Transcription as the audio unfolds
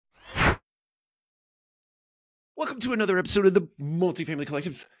Welcome to another episode of the Multifamily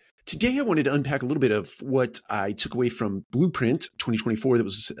Collective. Today, I wanted to unpack a little bit of what I took away from Blueprint 2024 that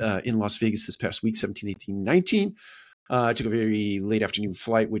was in Las Vegas this past week, 17, 18, 19. I took a very late afternoon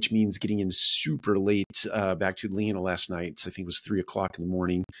flight, which means getting in super late back to Atlanta last night. So I think it was 3 o'clock in the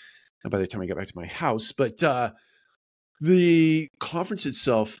morning by the time I got back to my house. But the conference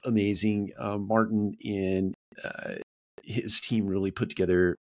itself, amazing. Martin and his team really put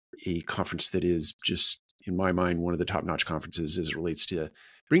together a conference that is just, in my mind, one of the top-notch conferences as it relates to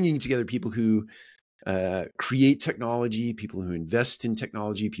bringing together people who create technology, people who invest in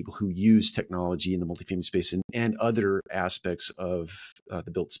technology, people who use technology in the multifamily space, and other aspects of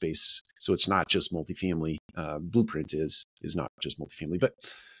the built space. So it's not just multifamily. Blueprint is not just multifamily, but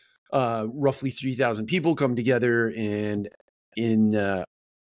roughly 3,000 people come together and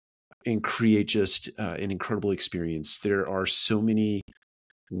create just an incredible experience. There are so many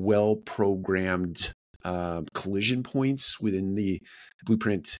well-programmed collision points within the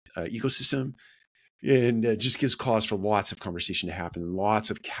Blueprint ecosystem, and just gives cause for lots of conversation to happen,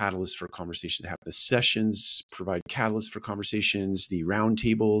 lots of catalysts for conversation to happen. The sessions provide catalysts for conversations, the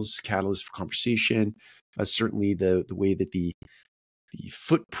roundtables, catalysts for conversation. Certainly the way that the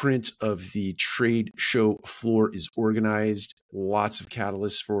footprint of the trade show floor is organized, lots of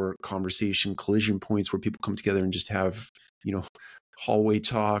catalysts for conversation, collision points where people come together and just have, hallway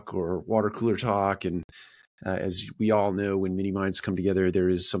talk or water cooler talk. And as we all know, when many minds come together, there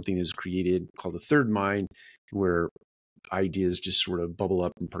is something that is created called the third mind, where ideas just sort of bubble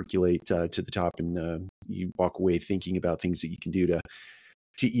up and percolate to the top, and you walk away thinking about things that you can do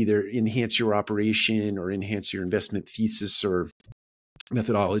to either enhance your operation or enhance your investment thesis or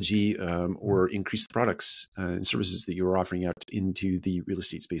methodology, or increase the products and services that you're offering out into the real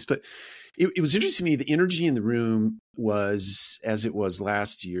estate space. But it was interesting to me, the energy in the room was as it was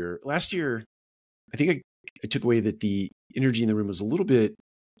last year. Last year, I think I took away that the energy in the room was a little bit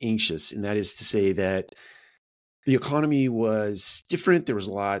anxious, and that is to say that the economy was different. There was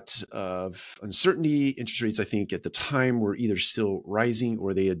a lot of uncertainty. Interest rates, I think, at the time were either still rising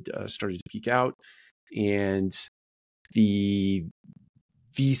or they had started to peak out. And the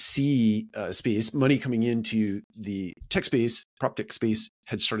VC space, money coming into the tech space, PropTech space,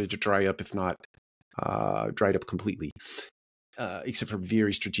 had started to dry up, if not dried up completely, except for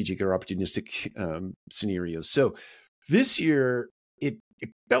very strategic or opportunistic scenarios. So this year, it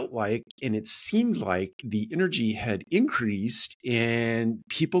felt like, and it seemed like the energy had increased, and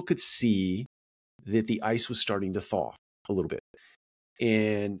people could see that the ice was starting to thaw a little bit.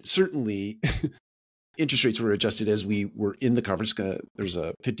 And certainly, interest rates were adjusted as we were in the conference. There's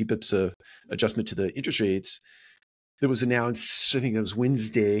a 50 bips of adjustment to the interest rates that was announced, I think that was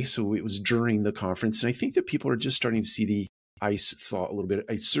Wednesday. So it was during the conference. And I think that people are just starting to see the ice thaw a little bit.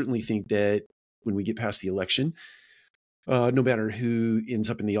 I certainly think that when we get past the election, no matter who ends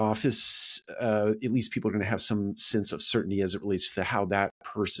up in the office, at least people are going to have some sense of certainty as it relates to how that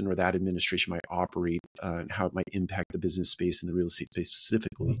person or that administration might operate, and how it might impact the business space and the real estate space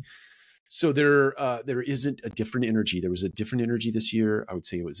specifically. Mm-hmm. So there isn't a different energy. There was a different energy this year. I would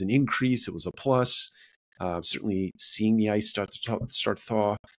say it was an increase. It was a plus. Certainly seeing the ice start to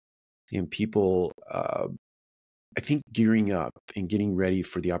thaw, and people, I think, gearing up and getting ready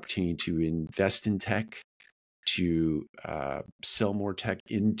for the opportunity to invest in tech, to sell more tech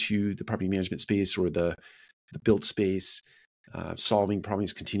into the property management space or the built space, solving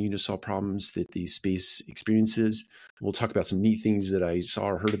problems, continuing to solve problems that the space experiences. We'll talk about some neat things that I saw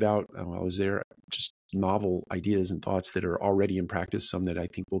or heard about while I was there, just novel ideas and thoughts that are already in practice, some that I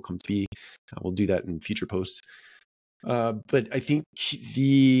think will come to be. We'll do that in future posts. But I think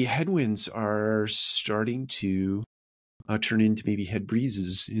the headwinds are starting to turn into maybe head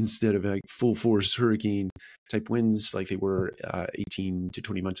breezes instead of like full force hurricane type winds like they were 18 to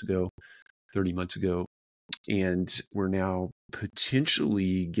 20 months ago, 30 months ago. And we're now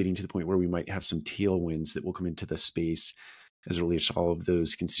potentially getting to the point where we might have some tailwinds that will come into the space as it relates to all of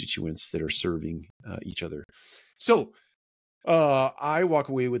those constituents that are serving each other. So I walk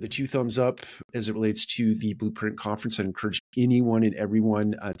away with a 2 thumbs up as it relates to the Blueprint conference. I encourage anyone and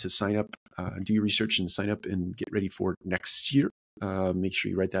everyone to sign up, do your research and sign up and get ready for next year. Make sure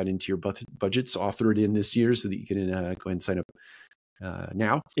you write that into your budgets, author it in this year so that you can go ahead and sign up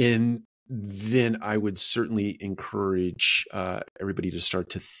now. And then I would certainly encourage everybody to start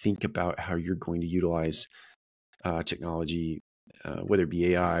to think about how you're going to utilize technology, whether it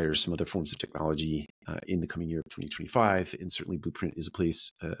be AI or some other forms of technology in the coming year of 2025. And certainly Blueprint is a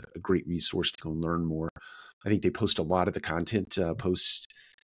place, a great resource to go and learn more. I think they post a lot of the content post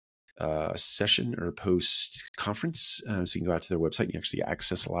session or post conference. So you can go out to their website and you actually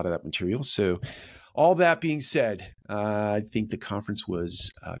access a lot of that material. So all that being said, I think the conference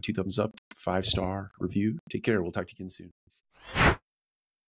was 2 thumbs up, 5-star review. Take care. We'll talk to you again soon.